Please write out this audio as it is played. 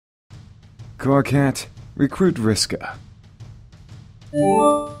Carcat, recruit Vriska.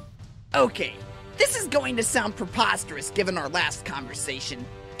 Okay, this is going to sound preposterous given our last conversation,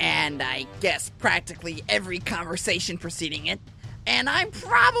 and I guess practically every conversation preceding it, and I'm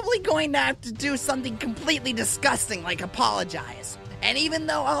probably going to have to do something completely disgusting like apologize. And even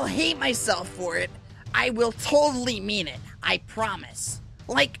though I'll hate myself for it, I will totally mean it, I promise.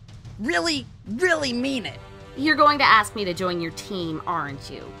 Like, really, really mean it. You're going to ask me to join your team,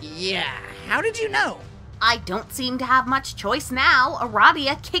 aren't you? Yeah, how did you know? I don't seem to have much choice now.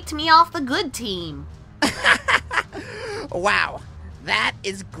 Aradia kicked me off the good team. Wow, that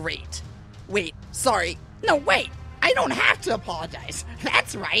is great. Wait, sorry. No, wait. I don't have to apologize.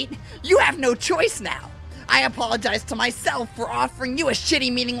 That's right. You have no choice now. I apologize to myself for offering you a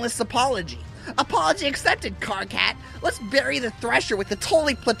shitty, meaningless apology. Apology accepted, Carcat. Let's bury the Thresher with the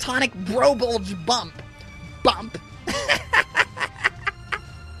totally platonic bro-bulge bump. Bump.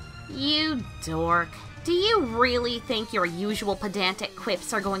 You dork. Do you really think your usual pedantic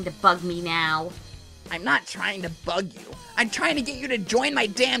quips are going to bug me now? I'm not trying to bug you. I'm trying to get you to join my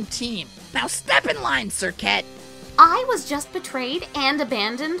damn team. Now step in line, Sirket. I was just betrayed and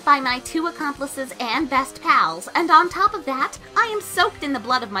abandoned by my 2 accomplices and best pals, and on top of that, I am soaked in the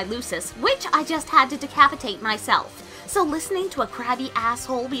blood of my Lucis, which I just had to decapitate myself. So listening to a crabby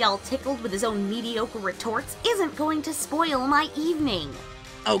asshole be all tickled with his own mediocre retorts isn't going to spoil my evening.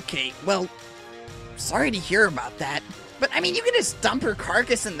 Okay, well, sorry to hear about that. But I mean, you can just dump her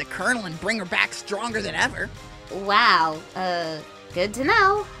carcass in the kernel and bring her back stronger than ever. Wow, good to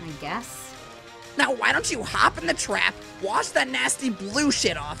know, I guess. Now why don't you hop in the trap, wash that nasty blue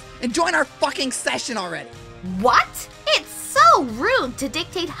shit off, and join our fucking session already? What? It's so rude to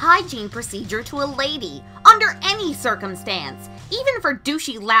dictate hygiene procedure to a lady, under any circumstance, even for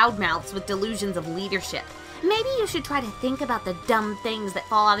douchey loudmouths with delusions of leadership. Maybe you should try to think about the dumb things that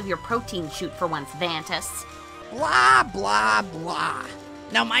fall out of your protein chute for once, Vantus. Blah, blah, blah.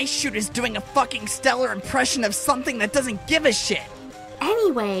 Now my shoot is doing a fucking stellar impression of something that doesn't give a shit.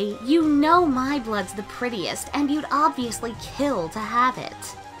 Anyway, you know my blood's the prettiest, and you'd obviously kill to have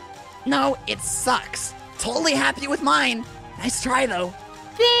it. No, it sucks. Totally happy with mine. Nice try, though.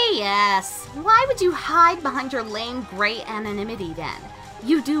 BS. Why would you hide behind your lame gray anonymity then?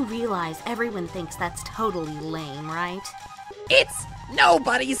 You do realize everyone thinks that's totally lame, right? It's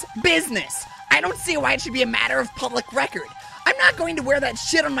nobody's business. I don't see why it should be a matter of public record. I'm not going to wear that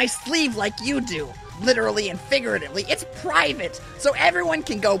shit on my sleeve like you do. Literally and figuratively. It's private, so everyone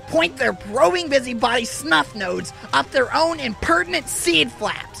can go point their probing busybody snuff nodes up their own impertinent seed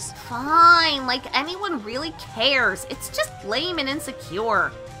flaps. Fine, like anyone really cares. It's just lame and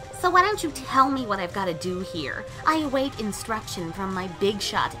insecure. So why don't you tell me what I've got to do here? I await instruction from my big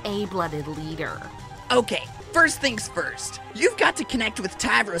shot A-blooded leader. Okay, first things first. You've got to connect with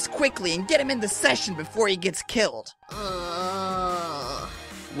Tavros quickly and get him in the session before he gets killed.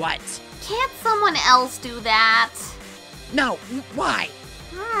 What? Can't someone else do that? No, why?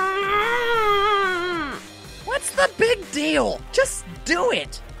 What's the big deal? Just do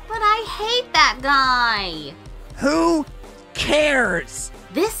it. But I hate that guy. Who cares?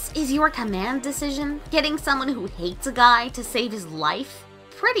 This is your command decision? Getting someone who hates a guy to save his life?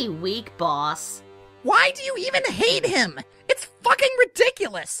 Pretty weak, boss. Why do you even hate him? It's fucking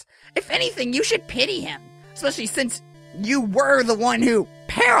ridiculous. If anything, you should pity him. Especially since you were the one who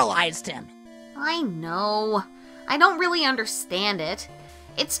paralyzed him. I know. I don't really understand it.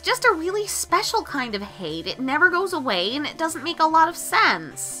 It's just a really special kind of hate. It never goes away, and it doesn't make a lot of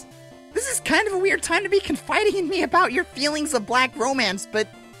sense. This is kind of a weird time to be confiding in me about your feelings of black romance, but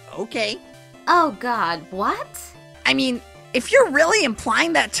okay. Oh god, what? I mean, if you're really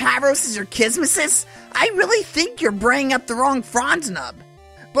implying that Tavros is your kismesis, I really think you're bringing up the wrong Franz nub.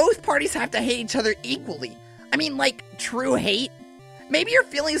 Both parties have to hate each other equally. I mean, like, true hate. Maybe your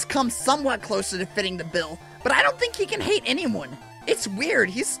feelings come somewhat closer to fitting the bill, but I don't think he can hate anyone. It's weird,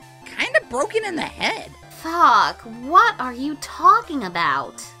 he's kind of broken in the head. Fuck, what are you talking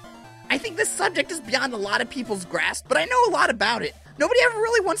about? I think this subject is beyond a lot of people's grasp, but I know a lot about it. Nobody ever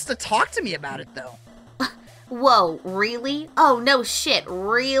really wants to talk to me about it, though. Whoa, really? Oh, no shit,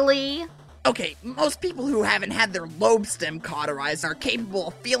 really? Okay, most people who haven't had their lobe stem cauterized are capable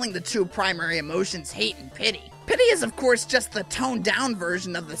of feeling the two primary emotions, hate and pity. Pity is, of course, just the toned-down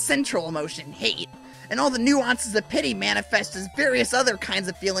version of the central emotion, hate, and all the nuances of pity manifest as various other kinds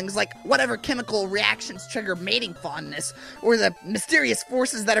of feelings like whatever chemical reactions trigger mating fondness, or the mysterious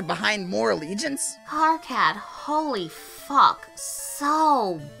forces that are behind more allegiance. Carcat, holy fuck,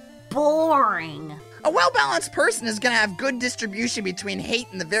 so boring. A well-balanced person is gonna have good distribution between hate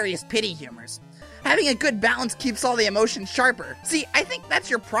and the various pity humors. Having a good balance keeps all the emotions sharper. See, I think that's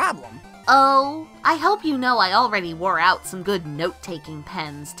your problem. Oh, I hope you know I already wore out some good note-taking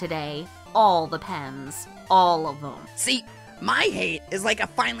pens today. All the pens. All of them. See, my hate is like a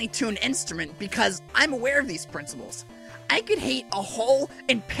finely tuned instrument because I'm aware of these principles. I could hate a hole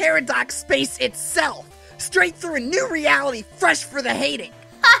in paradox space itself, straight through a new reality fresh for the hating.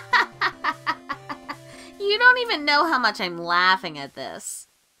 You don't even know how much I'm laughing at this.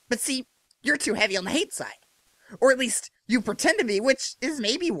 But see, you're too heavy on the hate side. Or at least, you pretend to be, which is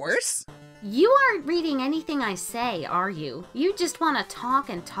maybe worse. You aren't reading anything I say, are you? You just want to talk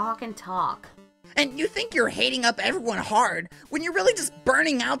and talk and talk. And you think you're hating up everyone hard when you're really just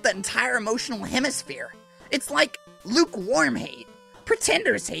burning out that entire emotional hemisphere. It's like lukewarm hate,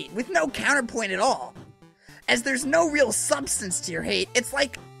 pretender's hate with no counterpoint at all. As there's no real substance to your hate, it's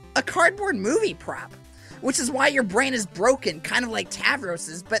like a cardboard movie prop. Which is why your brain is broken, kind of like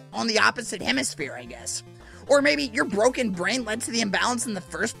Tavros's, but on the opposite hemisphere, I guess. Or maybe your broken brain led to the imbalance in the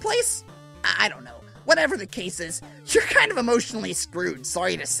first place? I don't know. Whatever the case is, you're kind of emotionally screwed,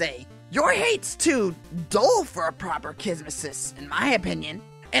 sorry to say. Your hate's too dull for a proper Kismesis, in my opinion.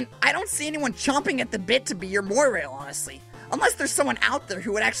 And I don't see anyone chomping at the bit to be your Moirail, honestly. Unless there's someone out there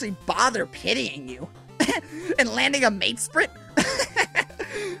who would actually bother pitying you. And landing a mate sprint?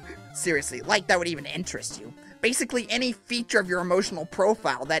 Seriously, like that would even interest you. Basically, any feature of your emotional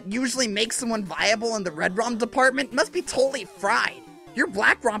profile that usually makes someone viable in the Red ROM department must be totally fried. Your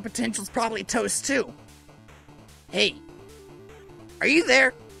Black ROM potential's probably toast too. Hey, are you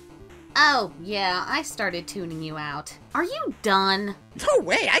there? Oh, yeah, I started tuning you out. Are you done? No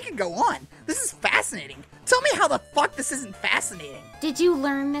way, I could go on. This is fascinating. Tell me how the fuck this isn't fascinating. Did you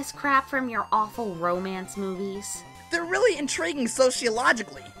learn this crap from your awful romance movies? They're really intriguing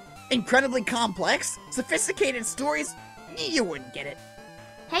sociologically. Incredibly complex, sophisticated stories, you wouldn't get it.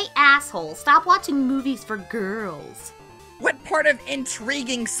 Hey, asshole, stop watching movies for girls. What part of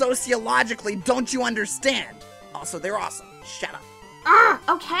intriguing sociologically don't you understand? Also, they're awesome. Shut up.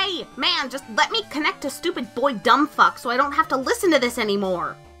 Okay, man, just let me connect to stupid boy dumbfuck so I don't have to listen to this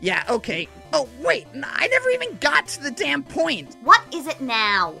anymore. Yeah, okay. Oh, wait, I never even got to the damn point. What is it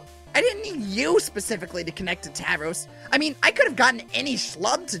now? I didn't need you specifically to connect to Tavros. I mean, I could have gotten any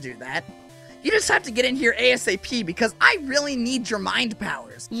schlub to do that. You just have to get in here ASAP because I really need your mind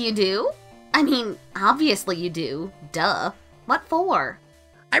powers. You do? I mean, obviously you do. Duh. What for?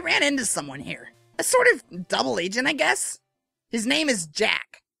 I ran into someone here. A sort of double agent, I guess. His name is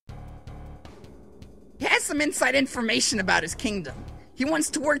Jack. He has some inside information about his kingdom. He wants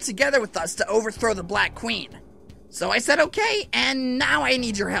to work together with us to overthrow the Black Queen. So I said okay, and now I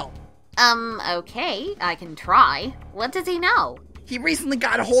need your help. Okay, I can try. What does he know? He recently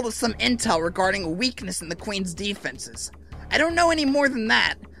got a hold of some intel regarding a weakness in the Queen's defenses. I don't know any more than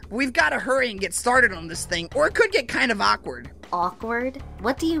that, but we've got to hurry and get started on this thing, or it could get kind of awkward. Awkward?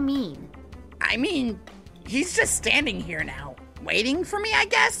 What do you mean? I mean, he's just standing here now, waiting for me, I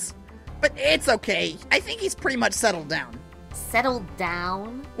guess? But it's okay, I think he's pretty much settled down. Settled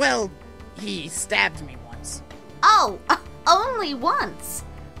down? Well, he stabbed me once. Oh, only once?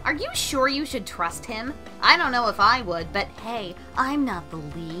 Are you sure you should trust him? I don't know if I would, but hey, I'm not the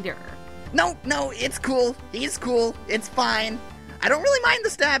leader. No, it's cool. He's cool. It's fine. I don't really mind the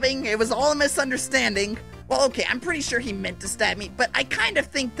stabbing. It was all a misunderstanding. Well, okay, I'm pretty sure he meant to stab me, but I kind of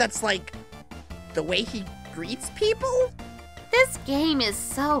think that's like the way he greets people? This game is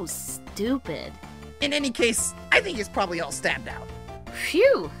so stupid. In any case, I think he's probably all stabbed out.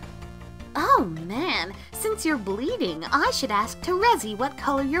 Phew. Oh man, since you're bleeding, I should ask Terezi what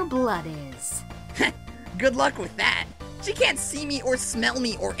color your blood is. Good luck with that. She can't see me or smell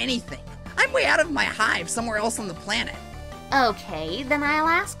me or anything. I'm way out of my hive somewhere else on the planet. Okay, then I'll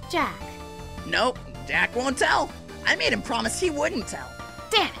ask Jack. Nope, Jack won't tell. I made him promise he wouldn't tell.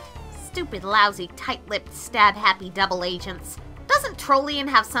 Damn it! Stupid, lousy, tight-lipped, stab-happy double agents. Doesn't Trollian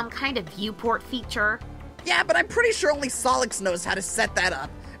have some kind of viewport feature? Yeah, but I'm pretty sure only Solix knows how to set that up.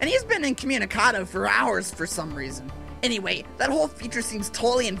 And he's been incommunicado for hours for some reason. Anyway, that whole feature seems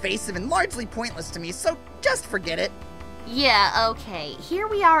totally invasive and largely pointless to me, so just forget it. Yeah, okay. Here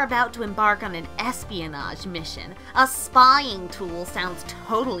we are about to embark on an espionage mission. A spying tool sounds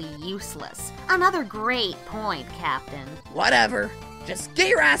totally useless. Another great point, Captain. Whatever. Just get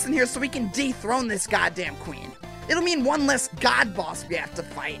your ass in here so we can dethrone this goddamn queen. It'll mean one less god boss we have to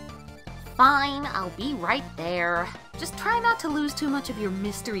fight. Fine, I'll be right there. Just try not to lose too much of your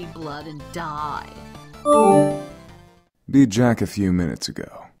mystery blood and die. Beat Jack a few minutes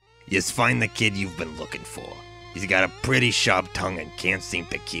ago. Yous find the kid you've been looking for. He's got a pretty sharp tongue and can't seem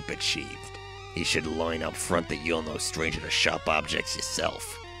to keep it sheathed. He should line up front that you're no stranger to sharp objects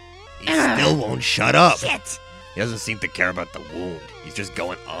yourself. He still won't shut up. Shit! He doesn't seem to care about the wound. He's just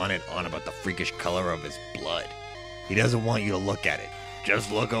going on and on about the freakish color of his blood. He doesn't want you to look at it.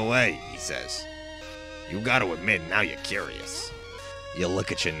 Just look away, he says. You gotta admit, now you're curious. You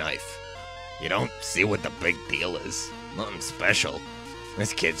look at your knife. You don't see what the big deal is. Nothing special.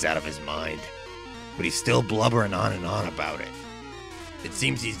 This kid's out of his mind. But he's still blubbering on and on about it. It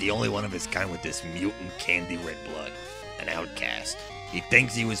seems he's the only one of his kind with this mutant candy red blood. An outcast. He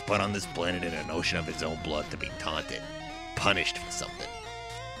thinks he was put on this planet in an ocean of his own blood to be taunted. Punished for something.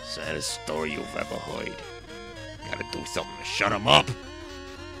 Saddest story you've ever heard. Gotta do something to shut him up.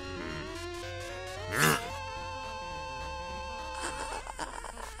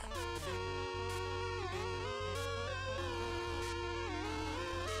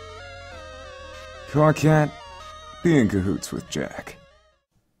 Carcat, be in cahoots with Jack.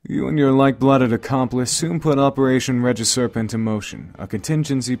 You and your like-blooded accomplice soon put Operation Regisurp into motion, a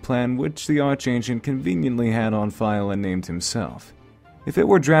contingency plan which the Archangent conveniently had on file and named himself. If it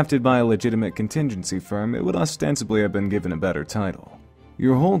were drafted by a legitimate contingency firm, it would ostensibly have been given a better title.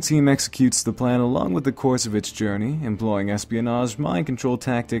 Your whole team executes the plan along with the course of its journey, employing espionage, mind control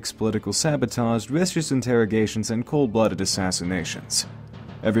tactics, political sabotage, vicious interrogations, and cold-blooded assassinations.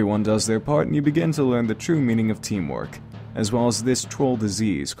 Everyone does their part, and you begin to learn the true meaning of teamwork, as well as this troll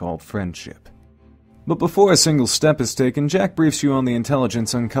disease called friendship. But before a single step is taken, Jack briefs you on the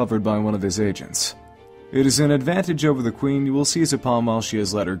intelligence uncovered by one of his agents. It is an advantage over the Queen you will seize upon while she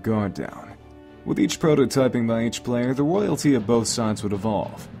has let her guard down. With each prototyping by each player, the royalty of both sides would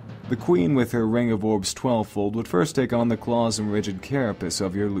evolve. The Queen with her Ring of Orbs 12-fold would first take on the claws and rigid carapace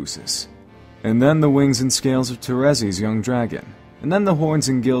of your Lucis. And then the wings and scales of Terezi's young dragon. And then the horns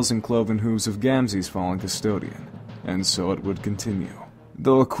and gills and cloven hooves of Gamzee's fallen custodian. And so it would continue.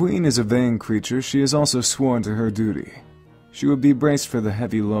 Though a queen is a vain creature, she is also sworn to her duty. She would be braced for the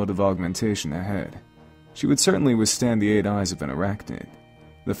heavy load of augmentation ahead. She would certainly withstand the 8 eyes of an arachnid.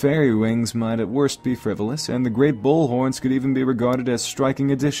 The fairy wings might at worst be frivolous, and the great bull horns could even be regarded as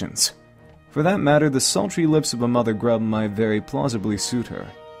striking additions. For that matter, the sultry lips of a mother grub might very plausibly suit her.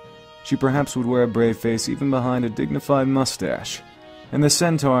 She perhaps would wear a brave face even behind a dignified mustache, and the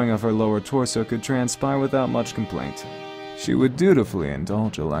centauring of her lower torso could transpire without much complaint. She would dutifully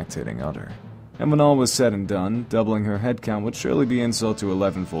indulge a lactating udder, and when all was said and done, doubling her head count would surely be insult to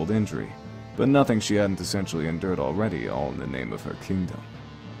 11-fold injury, but nothing she hadn't essentially endured already, all in the name of her kingdom.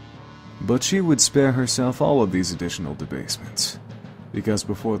 But she would spare herself all of these additional debasements, because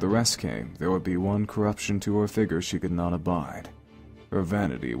before the rest came, there would be one corruption to her figure she could not abide. Her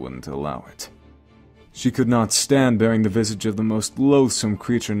vanity wouldn't allow it. She could not stand bearing the visage of the most loathsome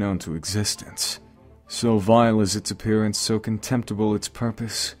creature known to existence. So vile is its appearance, so contemptible its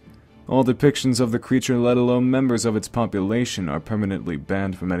purpose. All depictions of the creature, let alone members of its population, are permanently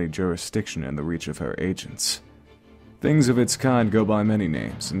banned from any jurisdiction in the reach of her agents. Things of its kind go by many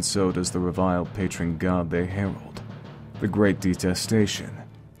names, and so does the reviled patron god they herald. The Great Detestation,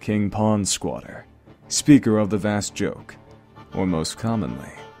 King Pawn Squatter, Speaker of the Vast Joke, or most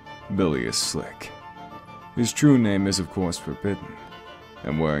commonly, Bilious Slick. His true name is of course forbidden,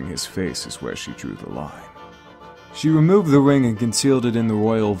 and wearing his face is where she drew the line. She removed the ring and concealed it in the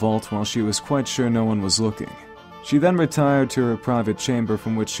royal vault while she was quite sure no one was looking. She then retired to her private chamber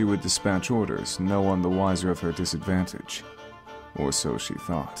from which she would dispatch orders, no one the wiser of her disadvantage. Or so she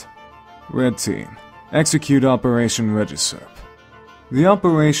thought. Red Team, execute Operation Regisurp. The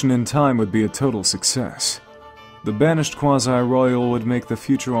operation in time would be a total success. The banished quasi-royal would make the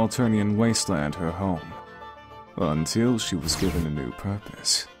future Alternian wasteland her home. Until she was given a new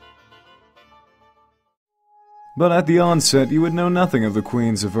purpose. But at the onset, you would know nothing of the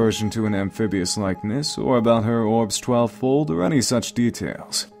Queen's aversion to an amphibious likeness, or about her orbs 12-fold, or any such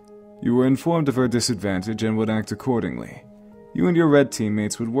details. You were informed of her disadvantage and would act accordingly. You and your red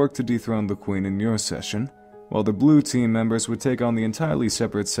teammates would work to dethrone the Queen in your session, while the blue team members would take on the entirely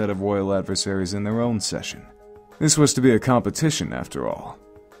separate set of royal adversaries in their own session. This was to be a competition, after all.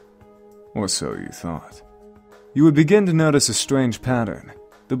 Or so you thought. You would begin to notice a strange pattern.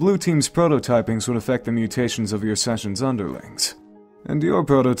 The blue team's prototypings would affect the mutations of your session's underlings, and your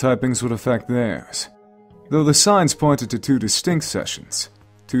prototypings would affect theirs. Though the signs pointed to 2 distinct sessions,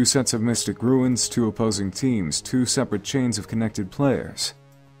 2 sets of mystic ruins, 2 opposing teams, 2 separate chains of connected players.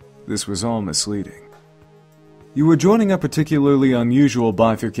 This was all misleading. You were joining a particularly unusual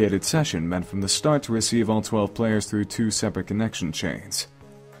bifurcated session meant from the start to receive all 12 players through 2 separate connection chains.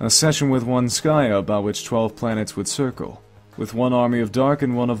 A session with one sky about which 12 planets would circle, with one army of dark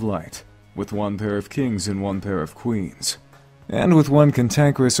and one of light, with one pair of kings and one pair of queens, and with one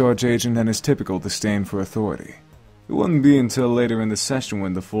cantankerous archagent and his typical disdain for authority. It wouldn't be until later in the session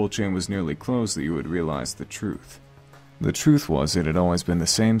when the full chain was nearly closed that you would realize the truth. The truth was it had always been the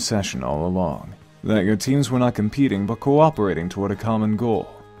same session all along, that your teams were not competing but cooperating toward a common goal.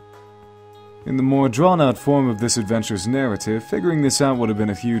 In the more drawn-out form of this adventure's narrative, figuring this out would have been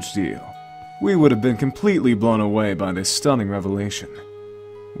a huge deal. We would have been completely blown away by this stunning revelation.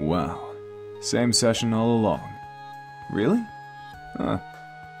 Wow. Same session all along. Really? Huh.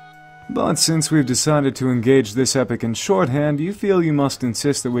 But since we've decided to engage this epic in shorthand, you feel you must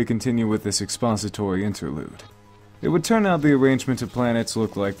insist that we continue with this expository interlude. It would turn out the arrangement of planets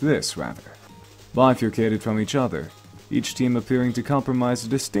look like this, rather. Bifurcated from each other, each team appearing to comprise a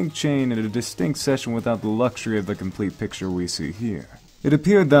distinct chain in a distinct session without the luxury of the complete picture we see here. It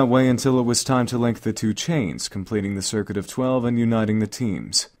appeared that way until it was time to link the two chains, completing the circuit of 12 and uniting the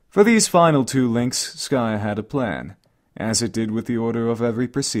teams. For these final two links, Scheele had a plan, as it did with the order of every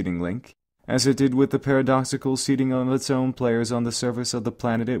preceding link, as it did with the paradoxical seating of its own players on the surface of the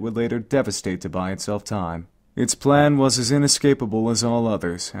planet it would later devastate to buy itself time. Its plan was as inescapable as all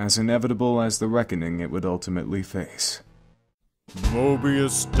others, as inevitable as the reckoning it would ultimately face.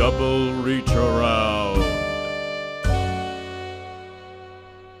 Mobius double reach around.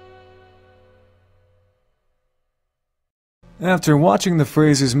 After watching the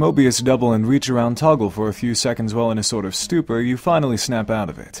phrases Mobius double and reach around toggle for a few seconds while in a sort of stupor, you finally snap out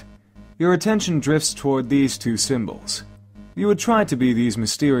of it. Your attention drifts toward these two symbols. You would try to be these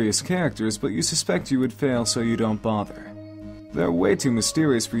mysterious characters, but you suspect you would fail, so you don't bother. They're way too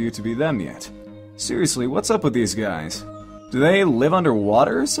mysterious for you to be them yet. Seriously, what's up with these guys? Do they live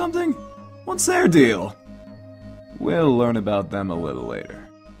underwater or something? What's their deal? We'll learn about them a little later.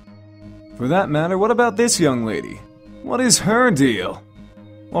 For that matter, what about this young lady? What is her deal?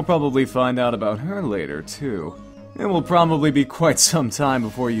 We'll probably find out about her later, too. It will probably be quite some time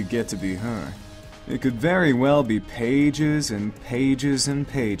before you get to be her. It could very well be pages and pages and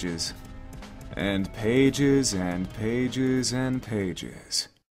pages. And pages and pages and pages.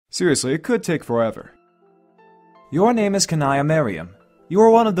 Seriously, it could take forever. Your name is Kanaya Merriam. You are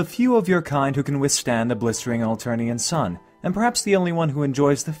one of the few of your kind who can withstand a blistering Alternian sun, and perhaps the only one who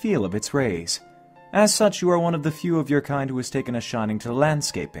enjoys the feel of its rays. As such, you are one of the few of your kind who has taken a shining to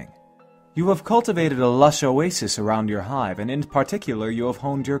landscaping. You have cultivated a lush oasis around your hive, and in particular you have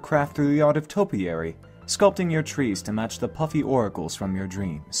honed your craft through the art of topiary, sculpting your trees to match the puffy oracles from your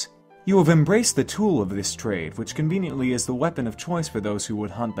dreams. You have embraced the tool of this trade, which conveniently is the weapon of choice for those who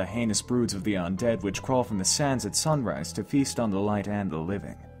would hunt the heinous broods of the undead which crawl from the sands at sunrise to feast on the light and the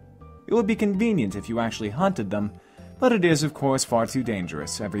living. It would be convenient if you actually hunted them, but it is of course far too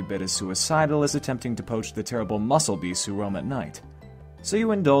dangerous, every bit as suicidal as attempting to poach the terrible muscle beasts who roam at night. So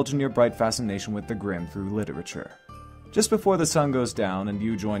you indulge in your bright fascination with the grim through literature. Just before the sun goes down and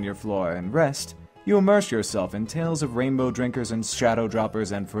you join your flora and rest, you immerse yourself in tales of rainbow drinkers and shadow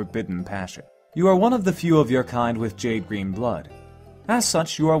droppers and forbidden passion. You are one of the few of your kind with jade green blood. As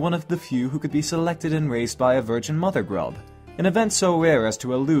such, you are one of the few who could be selected and raised by a virgin mother grub, an event so rare as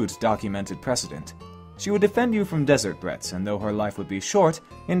to elude documented precedent. She would defend you from desert threats, and though her life would be short,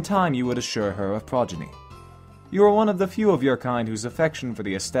 in time you would assure her of progeny. You are one of the few of your kind whose affection for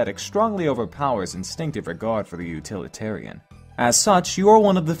the aesthetic strongly overpowers instinctive regard for the utilitarian. As such, you are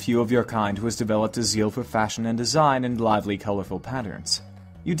one of the few of your kind who has developed a zeal for fashion and design and lively, colorful patterns.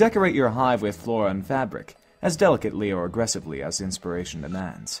 You decorate your hive with flora and fabric, as delicately or aggressively as inspiration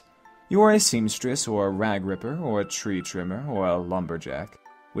demands. You are a seamstress, or a rag ripper, or a tree trimmer, or a lumberjack,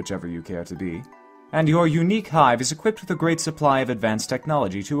 whichever you care to be. And your unique hive is equipped with a great supply of advanced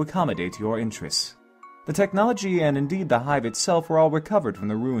technology to accommodate your interests. The technology and indeed the hive itself were all recovered from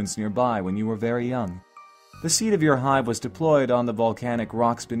the ruins nearby when you were very young. The seed of your hive was deployed on the volcanic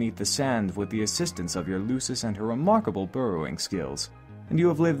rocks beneath the sand with the assistance of your Lucis and her remarkable burrowing skills, and you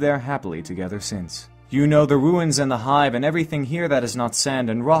have lived there happily together since. You know the ruins and the hive and everything here that is not sand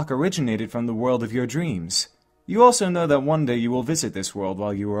and rock originated from the world of your dreams. You also know that one day you will visit this world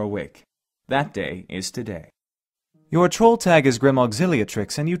while you are awake. That day is today. Your troll tag is Grim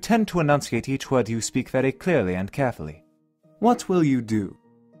Auxiliatrix, and you tend to enunciate each word you speak very clearly and carefully. What will you do?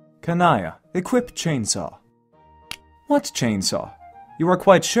 Kanaya, equip chainsaw. What chainsaw? You are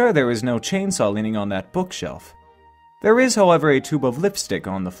quite sure there is no chainsaw leaning on that bookshelf. There is, however, a tube of lipstick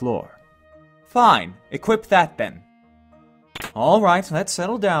on the floor. Fine, equip that then. All right, let's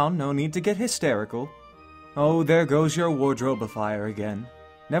settle down, no need to get hysterical. Oh, there goes your wardrobe afire again.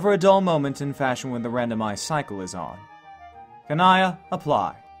 Never a dull moment in fashion when the randomized cycle is on. Kanaya,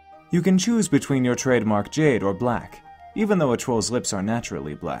 apply. You can choose between your trademark jade or black, even though a troll's lips are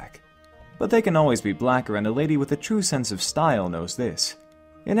naturally black. But they can always be blacker, and a lady with a true sense of style knows this.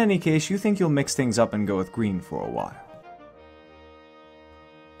 In any case, you think you'll mix things up and go with green for a while.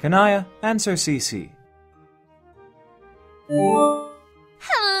 Kanaya, answer CC.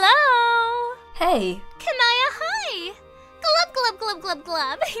 Hello! Hey, Kanaya, hi! Glub, glub, glub, glub,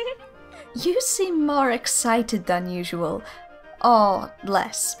 glub. you seem more excited than usual. Or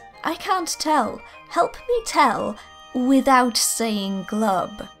less. I can't tell. Help me tell without saying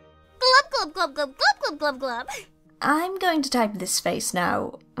glub. Glub, glub, glub, glub, glub, glub, glub, glub. I'm going to type this face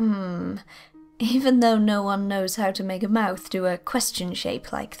now. Even though no one knows how to make a mouth do a question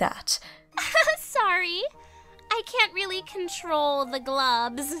shape like that. Sorry. I can't really control the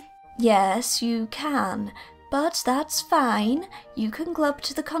glubs. Yes, you can. But that's fine. You can glub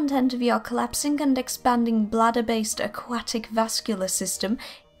to the content of your collapsing and expanding bladder-based aquatic vascular system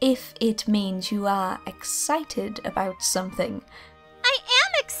if it means you are excited about something. I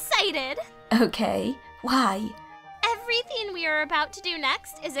am excited! Okay, why? Everything we are about to do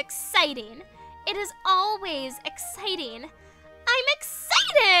next is exciting. It is always exciting. I'm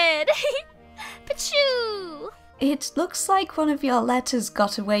excited! Pachoo! It looks like one of your letters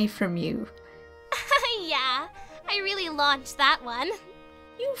got away from you. Yeah, I really launched that one.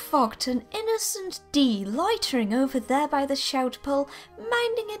 You fogged an innocent D loitering over there by the shout pole,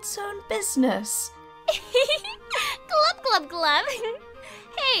 minding its own business. Glub, glub, glub.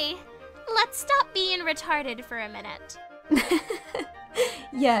 Hey, let's stop being retarded for a minute.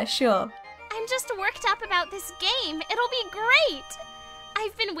 Yeah, sure. I'm just worked up about this game. It'll be great.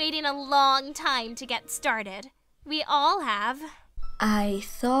 I've been waiting a long time to get started. We all have. I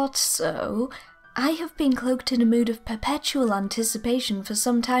thought so. I have been cloaked in a mood of perpetual anticipation for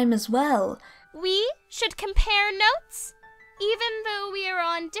some time as well. We should compare notes, even though we are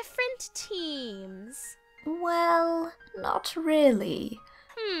on different teams. Well, not really.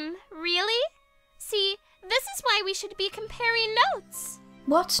 Really? See, this is why we should be comparing notes.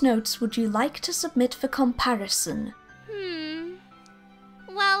 What notes would you like to submit for comparison?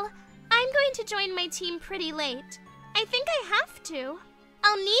 Well, I'm going to join my team pretty late. I think I have to.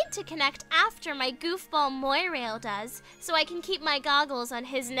 I'll need to connect after my goofball Moirail does, so I can keep my goggles on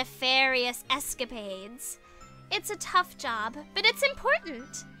his nefarious escapades. It's a tough job, but it's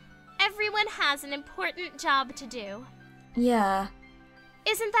important. Everyone has an important job to do. Yeah.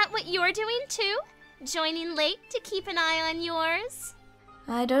 Isn't that what you're doing too? Joining late to keep an eye on yours?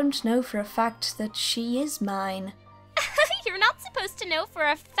 I don't know for a fact that she is mine. You're not supposed to know for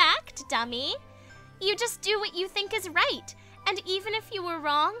a fact, dummy. You just do what you think is right. And even if you were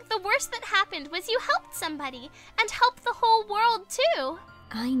wrong, the worst that happened was you helped somebody, and helped the whole world too.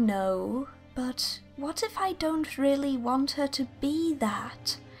 I know, but what if I don't really want her to be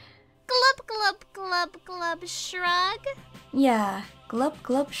that? Glub, glub, glub, glub, shrug. Yeah, glub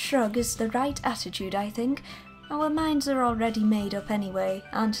glub shrug is the right attitude, I think. Our minds are already made up anyway,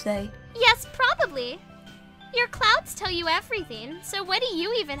 aren't they? Yes, probably. Your clouds tell you everything, so what do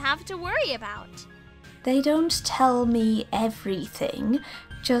you even have to worry about? They don't tell me everything,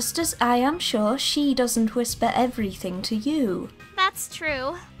 just as I am sure she doesn't whisper everything to you. That's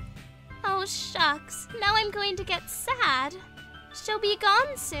true. Oh, shucks. Now I'm going to get sad. She'll be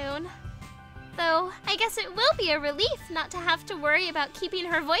gone soon. Though, I guess it will be a relief not to have to worry about keeping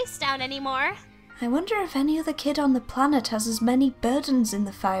her voice down anymore. I wonder if any other kid on the planet has as many burdens in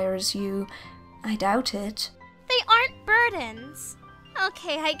the fire as you. I doubt it. They aren't burdens.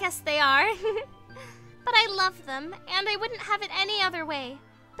 Okay, I guess they are. But I love them, and I wouldn't have it any other way,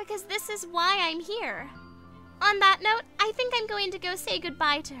 because this is why I'm here. On that note, I think I'm going to go say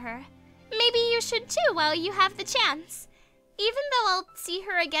goodbye to her. Maybe you should too while you have the chance. Even though I'll see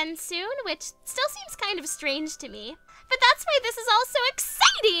her again soon, which still seems kind of strange to me. But that's why this is all so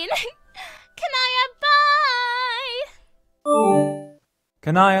exciting! Kanaya, bye!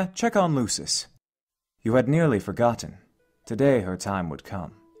 Kanaya, check on Lucis. You had nearly forgotten. Today her time would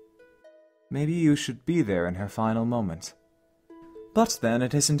come. Maybe you should be there in her final moment. But then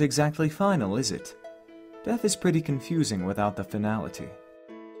it isn't exactly final, is it? Death is pretty confusing without the finality.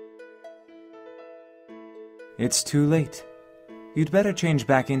 It's too late. You'd better change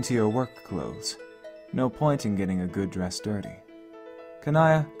back into your work clothes. No point in getting a good dress dirty.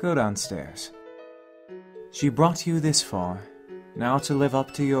 Kanaya, go downstairs. She brought you this far. Now to live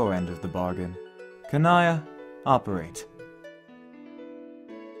up to your end of the bargain. Kanaya, operate.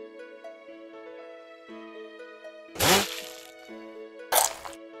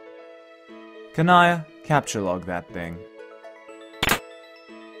 Kanaya, capture log that thing.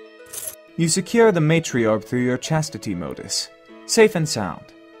 You secure the matriarch through your chastity modus. Safe and sound.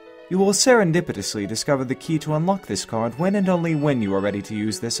 You will serendipitously discover the key to unlock this card when and only when you are ready to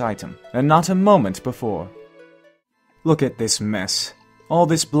use this item, and not a moment before. Look at this mess. All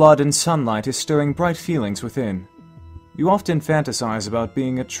this blood and sunlight is stirring bright feelings within. You often fantasize about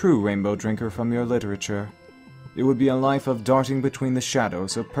being a true rainbow drinker from your literature. It would be a life of darting between the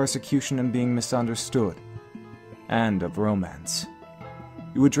shadows, of persecution and being misunderstood, and of romance.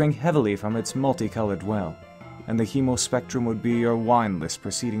 You would drink heavily from its multicolored well, and the hemospectrum would be your wine list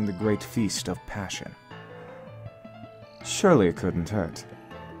preceding the great feast of passion. Surely it couldn't hurt,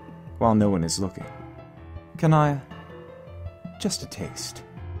 while no one is looking. Kanaya, just a taste.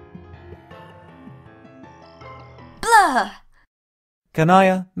 Blah!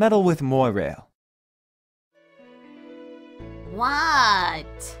 Kanaya, meddle with more ale.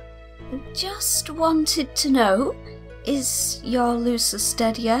 What? Just wanted to know, is your Lucis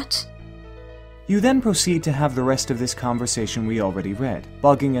dead yet? You then proceed to have the rest of this conversation we already read,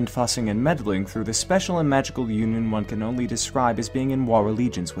 bugging and fussing and meddling through the special and magical union one can only describe as being in war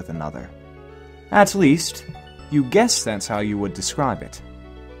allegiance with another. At least, you guess that's how you would describe it.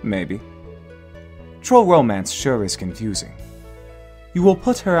 Maybe. Troll romance sure is confusing. You will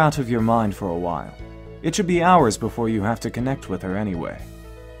put her out of your mind for a while. It should be hours before you have to connect with her anyway.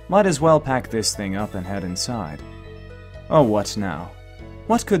 Might as well pack this thing up and head inside. Oh, what now?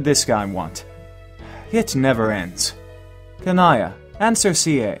 What could this guy want? It never ends. Kanaya, answer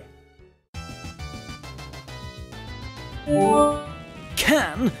CA.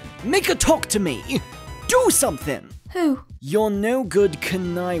 Can, make her talk to me. Do something. Who? Your no good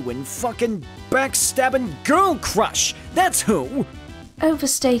conniving fucking backstabbing girl crush. That's who.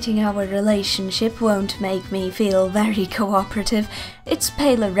 Overstating our relationship won't make me feel very cooperative. It's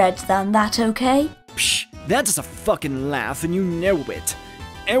paler red than that, okay? Psh, that's a fucking laugh and you know it.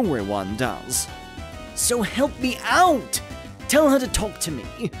 Everyone does. So help me out! Tell her to talk to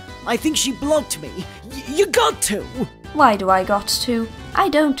me. I think she blocked me. You got to! Why do I got to? I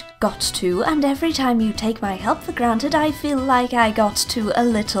don't got to, and every time you take my help for granted, I feel like I got to a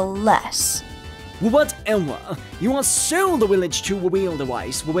little less. Whatever. You are so the village to wield the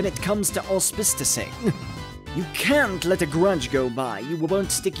wise when it comes to auspicing. You can't let a grudge go by. You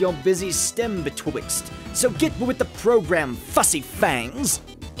won't stick your busy stem betwixt. So get with the program, fussy fangs!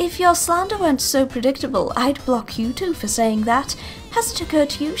 If your slander weren't so predictable, I'd block you too for saying that. Has it occurred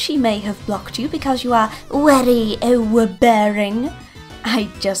to you she may have blocked you because you are very overbearing? I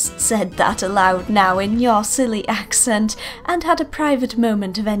just said that aloud now in your silly accent, and had a private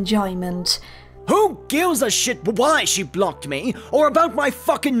moment of enjoyment. Who gives a shit why she blocked me, or about my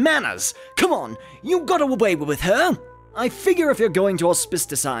fucking manners? Come on, you got away with her! I figure if you're going to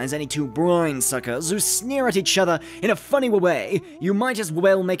auspicize any two brine suckers who sneer at each other in a funny way, you might as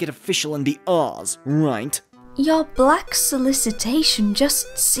well make it official and be ours, right? Your black solicitation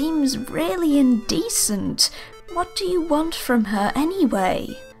just seems really indecent. What do you want from her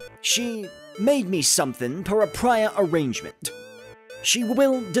anyway? She made me something per a prior arrangement. She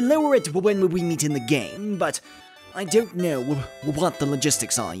will deliver it when we meet in the game, but I don't know what the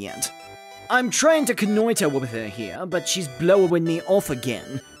logistics are yet. I'm trying to connoiter with her here, but she's blowing me off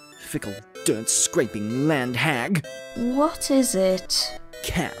again. Fickle, dirt-scraping land hag. What is it?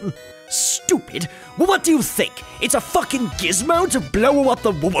 Can? Stupid? Well, what do you think? It's a fucking gizmo to blow up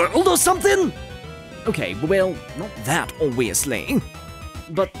the world or something? Okay, well, not that, obviously.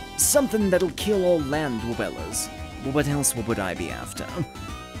 But something that'll kill all land dwellers. What else would I be after?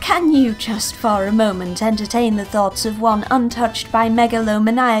 Can you just for a moment entertain the thoughts of one untouched by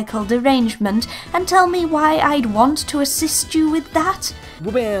megalomaniacal derangement and tell me why I'd want to assist you with that?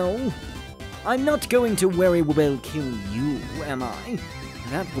 Well, I'm not going to worry will kill you, am I?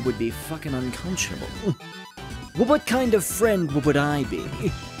 That would be fucking unconscionable. What kind of friend would I be?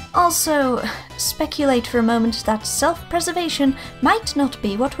 Also, speculate for a moment that self-preservation might not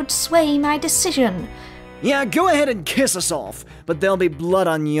be what would sway my decision. Yeah, go ahead and kiss us off, but there'll be blood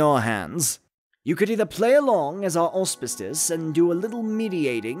on your hands. You could either play along as our auspicious and do a little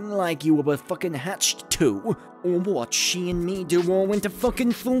mediating like you were fucking hatched too, or watch she and me do all into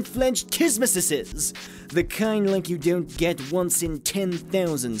fucking full-fledged kismesses. The kind like you don't get once in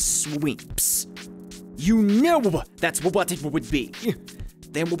 10,000 sweeps. You know that's what it would be.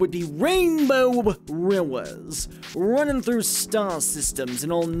 There would be rainbow rivers running through star systems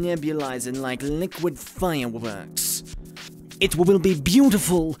and all nebulizing like liquid fireworks. It will be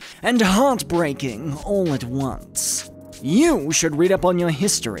beautiful and heartbreaking all at once. You should read up on your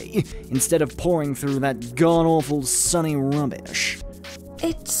history instead of pouring through that god-awful sunny rubbish.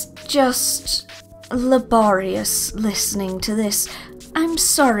 It's just laborious listening to this. I'm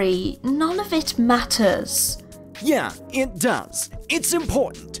sorry, none of it matters. Yeah, it does. It's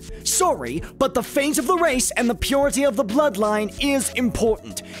important. Sorry, but the fate of the race and the purity of the bloodline is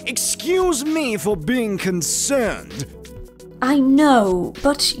important. Excuse me for being concerned. I know,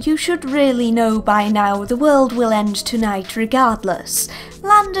 but you should really know by now the world will end tonight regardless.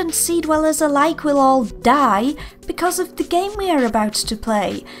 Land and sea dwellers alike will all die because of the game we are about to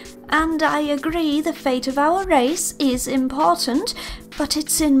play. And I agree the fate of our race is important, but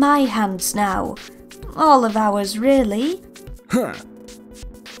it's in my hands now. All of ours, really. Huh.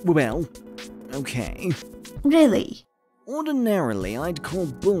 Well, okay. Really? Ordinarily, I'd call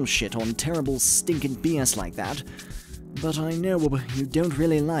bullshit on terrible stinking BS like that, but I know you don't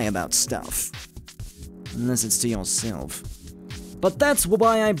really lie about stuff. Unless it's to yourself. But that's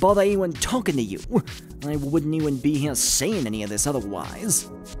why I bother even talking to you. I wouldn't even be here saying any of this otherwise.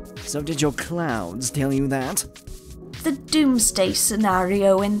 So did your clouds tell you that? The doomsday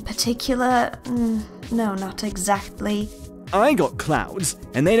scenario in particular? No, not exactly. I got clouds,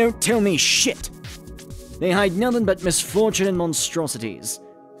 and they don't tell me shit. They hide nothing but misfortune and monstrosities.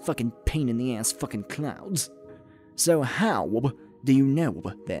 Fucking pain in the ass fucking clouds. So how do you know,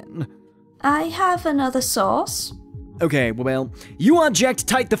 then? I have another source. Okay, well, you are jacked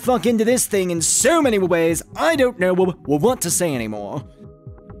tight the fuck into this thing in so many ways, I don't know what to say anymore.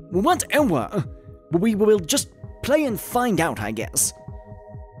 Whatever. We will just play and find out, I guess.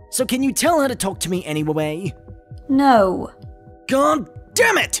 So can you tell her to talk to me anyway? No. God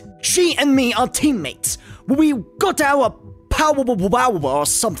damn it! She and me are teammates. We got our power or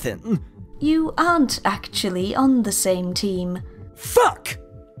something. You aren't actually on the same team. Fuck!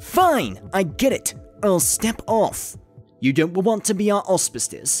 Fine, I get it. I'll step off. You don't want to be our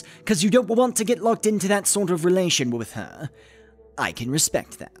auspicious, because you don't want to get locked into that sort of relation with her. I can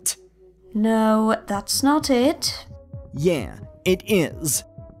respect that. No, that's not it. Yeah, it is.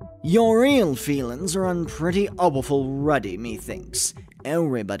 Your real feelings are on pretty awful ruddy, methinks.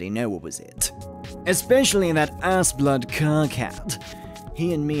 Everybody knows it. Especially that ass-blood car-cat.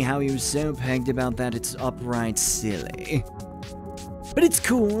 He and me, how you so pegged about that, it's upright silly. But it's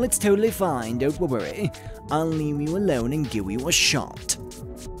cool, it's totally fine, don't worry. I'll leave you alone and give you a shot.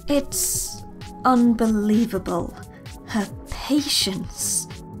 It's unbelievable. Her patience.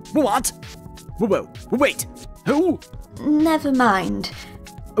 What? Whoa, wait, who? Never mind.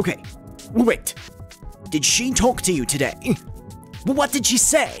 Okay, wait. Did she talk to you today? What did she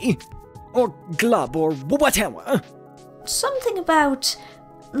say? Or glub, or whatever? Something about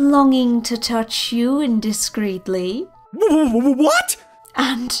longing to touch you indiscreetly. What?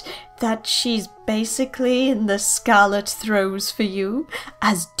 And that she's basically in the scarlet throes for you,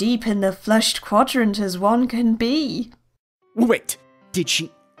 as deep in the flushed quadrant as one can be. Wait, did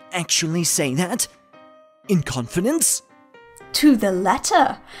she actually say that? In confidence? To the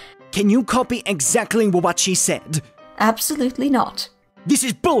letter. Can you copy exactly what she said? Absolutely not. This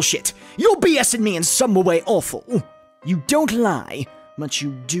is bullshit! You're BSing me in some way awful! You don't lie, but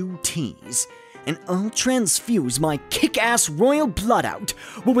you do tease. And I'll transfuse my kick-ass royal blood out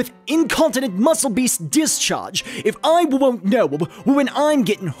with incontinent muscle beast discharge if I won't know when I'm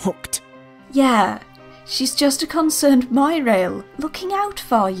getting hooked. Yeah, she's just a concerned Moirail, looking out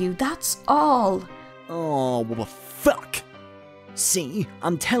for you, that's all. Oh, fuck. See,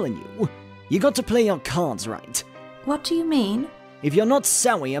 I'm telling you, you got to play your cards right. What do you mean? If you're not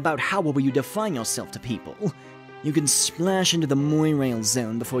sorry about how you define yourself to people, you can splash into the Moirail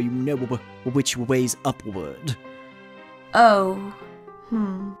zone before you know which way's upward. Oh,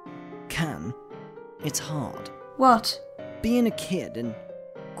 Can. It's hard. What? Being a kid and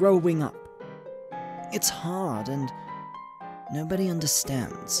growing up. It's hard and nobody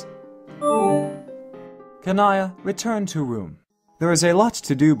understands. Kanaya, return to room. There is a lot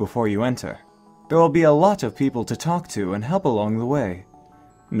to do before you enter. There will be a lot of people to talk to and help along the way.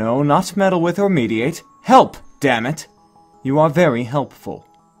 No, not meddle with or mediate. Help, damn it! You are very helpful.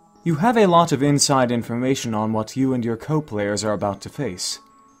 You have a lot of inside information on what you and your co-players are about to face.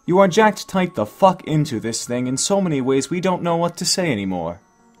 You are jacked tight the fuck into this thing in so many ways we don't know what to say anymore.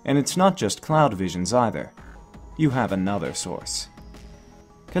 And it's not just cloud visions either. You have another source.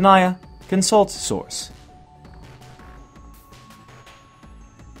 Kanaya, consult source.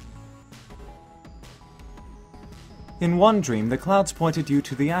 In one dream, the clouds pointed you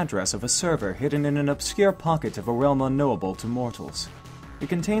to the address of a server hidden in an obscure pocket of a realm unknowable to mortals. It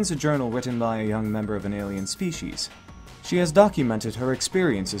contains a journal written by a young member of an alien species. She has documented her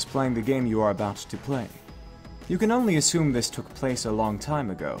experiences playing the game you are about to play. You can only assume this took place a long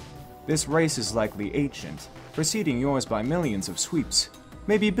time ago. This race is likely ancient, preceding yours by millions of sweeps,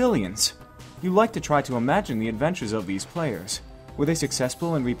 maybe billions. You like to try to imagine the adventures of these players. Were they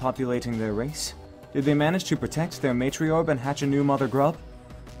successful in repopulating their race? Did they manage to protect their matriorb and hatch a new mother grub?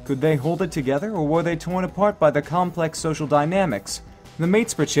 Could they hold it together, or were they torn apart by the complex social dynamics The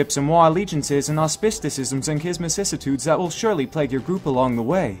matesperchips and war allegiances and auspisticisms and schismicissitudes that will surely plague your group along the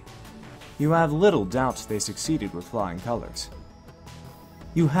way. You have little doubt they succeeded with flying colors.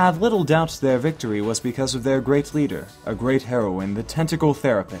 You have little doubt their victory was because of their great leader, a great heroine, the Tentacle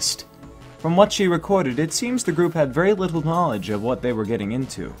Therapist. From what she recorded, it seems the group had very little knowledge of what they were getting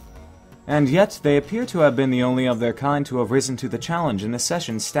into. And yet, they appear to have been the only of their kind to have risen to the challenge in a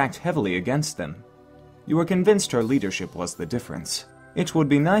session stacked heavily against them. You were convinced her leadership was the difference. It would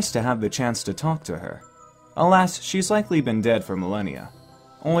be nice to have the chance to talk to her. Alas, she's likely been dead for millennia.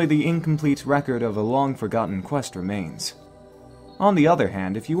 Only the incomplete record of a long-forgotten quest remains. On the other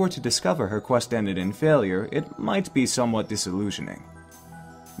hand, if you were to discover her quest ended in failure, it might be somewhat disillusioning.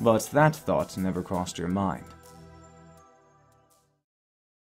 But that thought never crossed your mind.